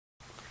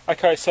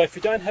Okay, so if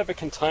you don't have a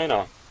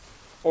container,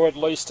 or at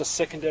least a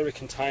secondary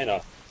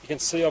container, you can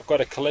see I've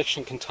got a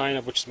collection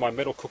container which is my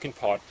metal cooking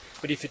pot.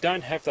 But if you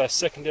don't have those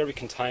secondary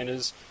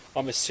containers,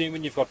 I'm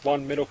assuming you've got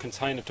one metal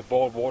container to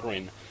boil water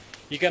in.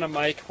 You're going to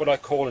make what I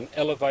call an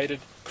elevated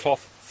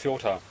cloth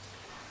filter.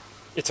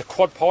 It's a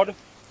quad pod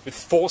with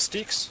 4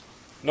 sticks,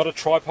 not a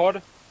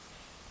tripod.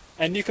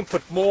 And you can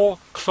put more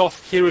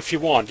cloth here if you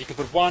want. You can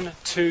put 1,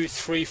 2,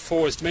 3,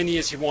 4, as many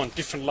as you want,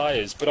 different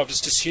layers. But I'm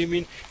just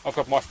assuming I've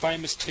got my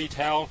famous tea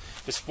towel.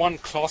 There's one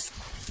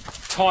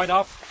cloth tied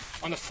up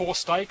on the 4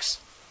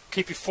 stakes.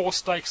 Keep your 4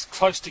 stakes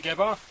close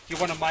together. You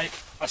want to make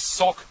a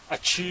sock, a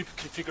tube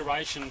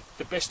configuration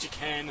the best you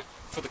can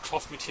for the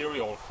cloth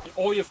material.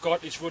 All you've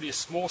got is really a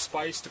small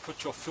space to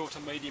put your filter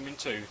medium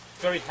into.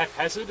 Very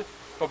haphazard,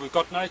 but we've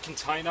got no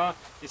container.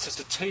 It's just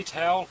a tea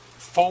towel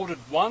folded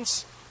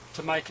once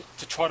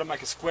to try to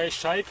make a square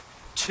shape.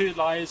 2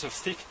 layers of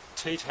thick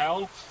tea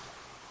towel,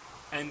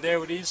 and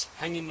there it is,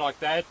 hanging like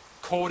that,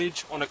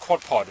 cordage on a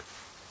quad pod.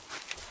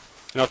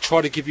 And I'll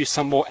try to give you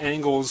some more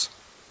angles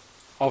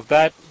of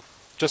that.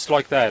 Just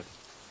like that.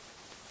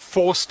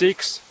 4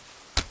 sticks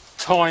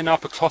tying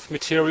up a cloth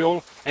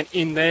material, and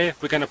in there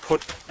we're going to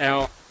put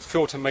our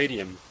filter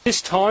medium.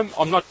 This time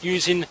I'm not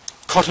using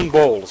cotton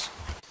balls.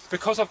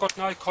 Because I've got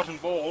no cotton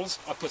balls,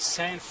 I put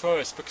sand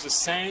first, because the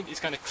sand is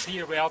going to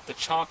clear out the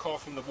charcoal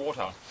from the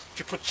water. If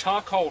you put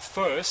charcoal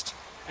first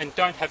and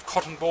don't have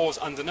cotton balls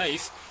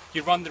underneath,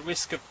 you run the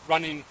risk of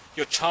running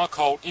your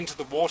charcoal into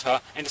the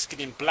water and just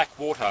getting black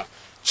water,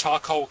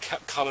 charcoal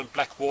coloured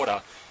black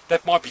water.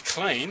 That might be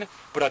clean,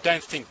 but I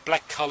don't think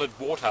black coloured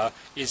water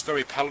is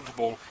very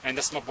palatable, and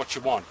that's not what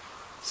you want.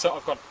 So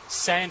I've got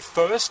sand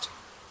first.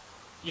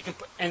 You can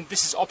put, and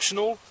this is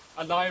optional,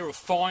 a layer of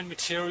fine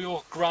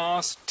material,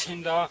 grass,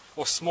 tinder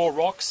or small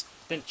rocks,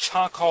 then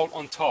charcoal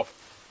on top.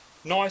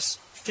 Nice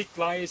thick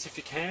layers if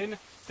you can.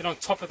 Then on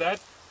top of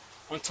that,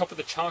 on top of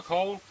the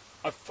charcoal,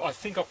 I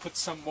think I'll put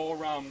some more,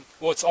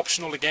 well, it's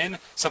optional again,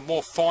 some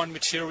more fine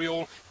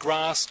material,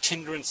 grass,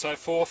 tinder and so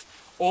forth.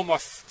 All my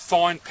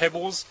fine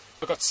pebbles.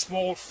 I've got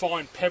small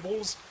fine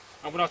pebbles,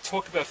 and when I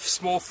talk about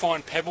small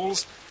fine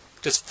pebbles,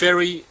 just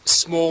very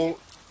small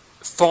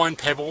fine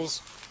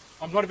pebbles.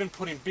 I'm not even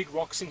putting big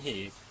rocks in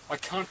here. I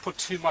can't put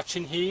too much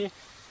in here.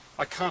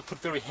 I can't put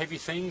very heavy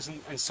things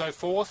and so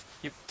forth.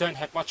 You don't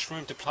have much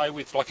room to play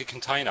with like a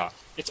container.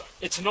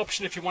 It's an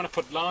option if you want to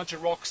put larger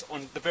rocks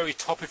on the very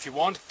top if you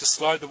want to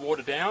slow the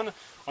water down.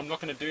 I'm not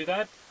going to do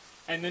that.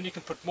 And then you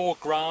can put more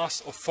grass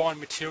or fine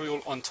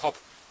material on top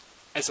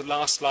as a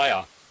last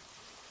layer.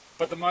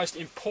 But the most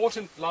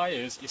important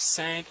layers is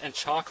sand and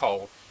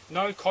charcoal.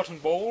 No cotton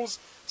balls,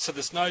 so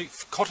there's no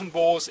cotton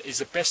balls is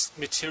the best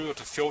material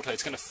to filter.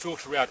 It's going to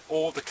filter out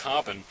all the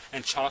carbon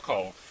and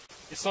charcoal.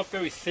 It's not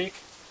very thick,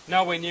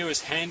 nowhere near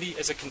as handy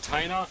as a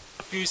container.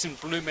 I'm using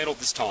blue metal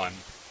this time.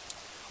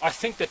 I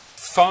think that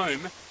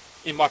foam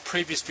in my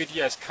previous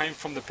videos came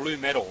from the blue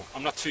metal.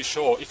 I'm not too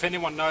sure. If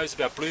anyone knows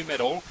about blue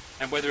metal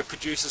and whether it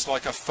produces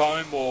like a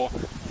foam or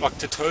like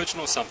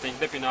detergent or something,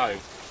 let me know.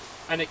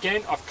 And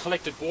again, I've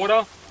collected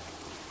water.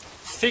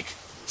 Thick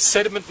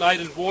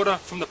sediment-laden water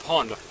from the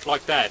pond,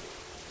 like that.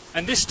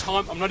 And this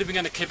time I'm not even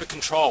going to keep it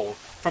control.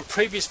 From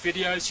previous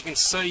videos you can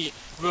see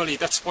really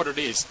that's what it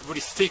is, a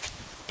really thick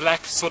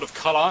black sort of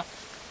colour.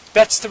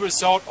 That's the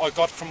result I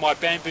got from my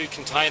bamboo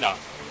container.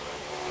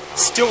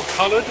 Still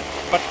coloured,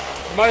 but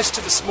most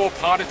of the small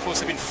particles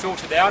have been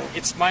filtered out.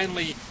 It's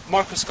mainly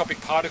microscopic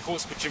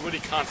particles which you really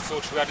can't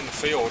filter out in the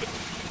field.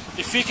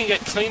 If you can get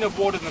cleaner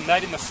water than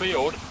that in the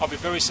field, I'll be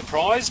very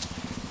surprised.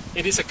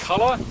 It is a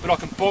colour, but I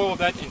can boil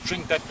that and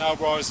drink that no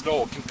worries at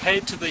all.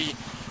 Compared to the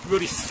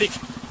really thick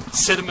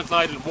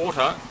sediment-laden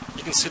water,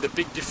 you can see the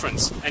big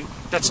difference. And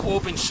that's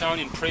all been shown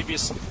in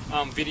previous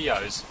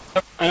videos.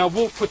 And I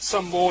will put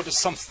some more,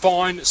 just some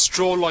fine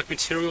straw-like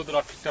material that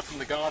I picked up from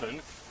the garden,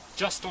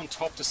 just on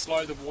top to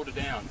slow the water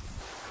down.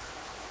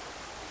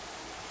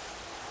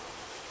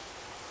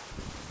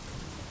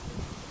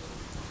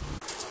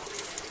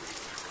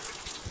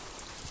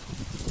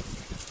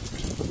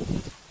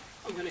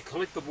 I'm going to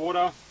collect the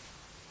water.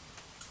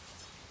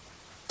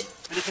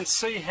 And you can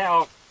see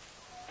how,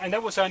 and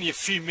that was only a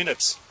few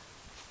minutes,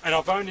 and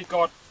I've only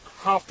got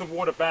half the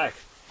water back.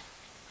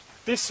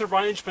 This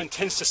arrangement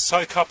tends to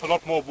soak up a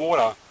lot more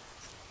water.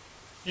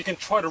 You can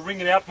try to wring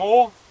it out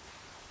more,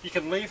 you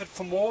can leave it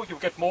for more, you'll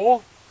get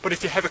more, but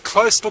if you have a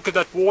close look at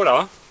that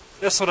water,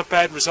 that's not a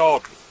bad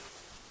result.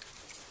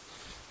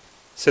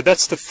 So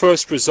that's the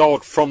first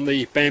result from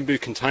the bamboo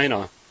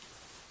container.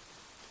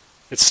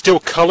 It's still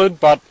coloured,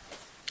 but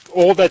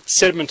all that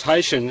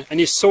sedimentation,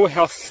 and you saw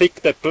how thick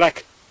that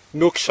black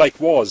milkshake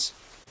was.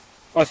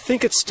 I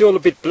think it's still a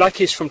bit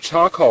blackish from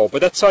charcoal, but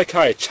that's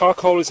okay.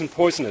 Charcoal isn't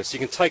poisonous. You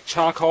can take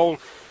charcoal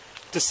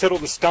to settle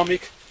the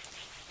stomach,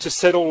 to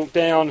settle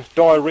down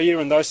diarrhea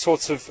and those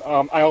sorts of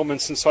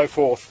ailments and so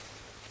forth.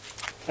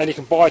 And you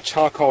can buy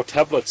charcoal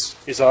tablets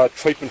as a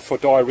treatment for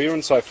diarrhea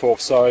and so forth.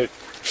 So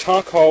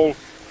charcoal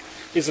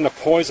isn't a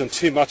poison.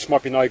 Too much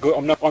might be no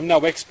good. I'm no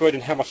expert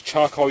in how much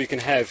charcoal you can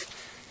have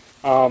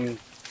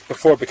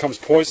before it becomes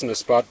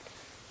poisonous, but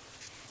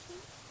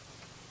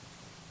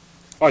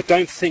I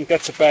don't think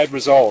that's a bad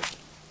result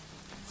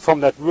from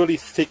that really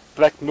thick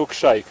black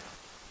milkshake.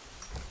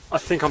 I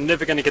think I'm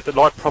never going to get the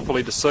light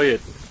properly to see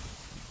it.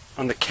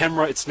 On the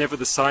camera it's never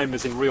the same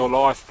as in real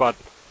life, but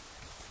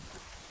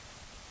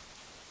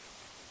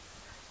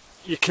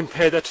you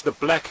compare that to the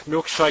black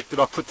milkshake that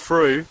I put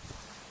through.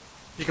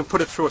 You can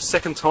put it through a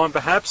second time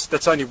perhaps.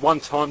 That's only one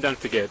time, don't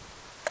forget.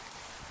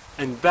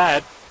 And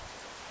that,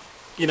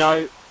 you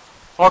know,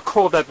 I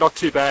call that not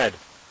too bad.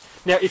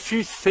 Now if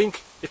you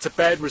think it's a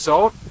bad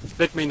result,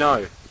 let me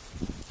know.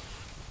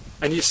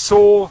 And you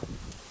saw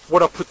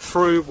what I put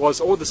through was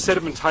all the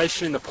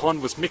sedimentation in the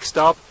pond was mixed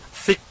up,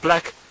 thick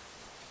black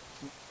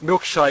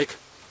milkshake,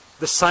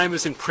 the same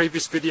as in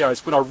previous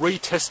videos when I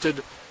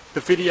retested the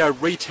video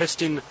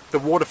retesting the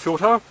water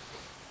filter.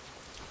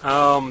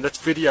 That's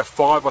video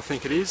 5 I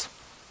think it is.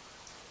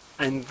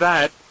 And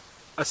that,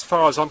 as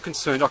far as I'm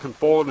concerned, I can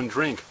boil and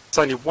drink. It's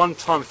only one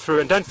time through,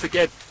 and don't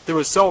forget the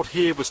result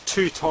here was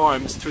 2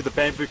 times through the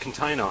bamboo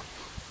container.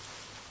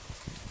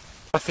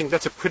 I think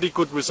that's a pretty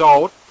good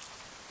result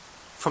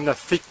from that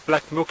thick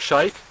black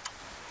milkshake,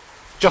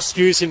 just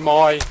using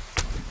my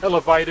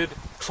elevated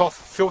cloth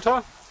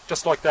filter,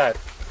 just like that,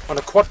 on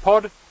a quad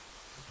pod.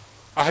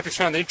 I hope you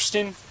found it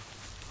interesting.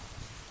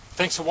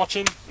 Thanks for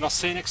watching, and I'll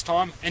see you next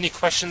time. Any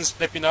questions,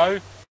 let me know.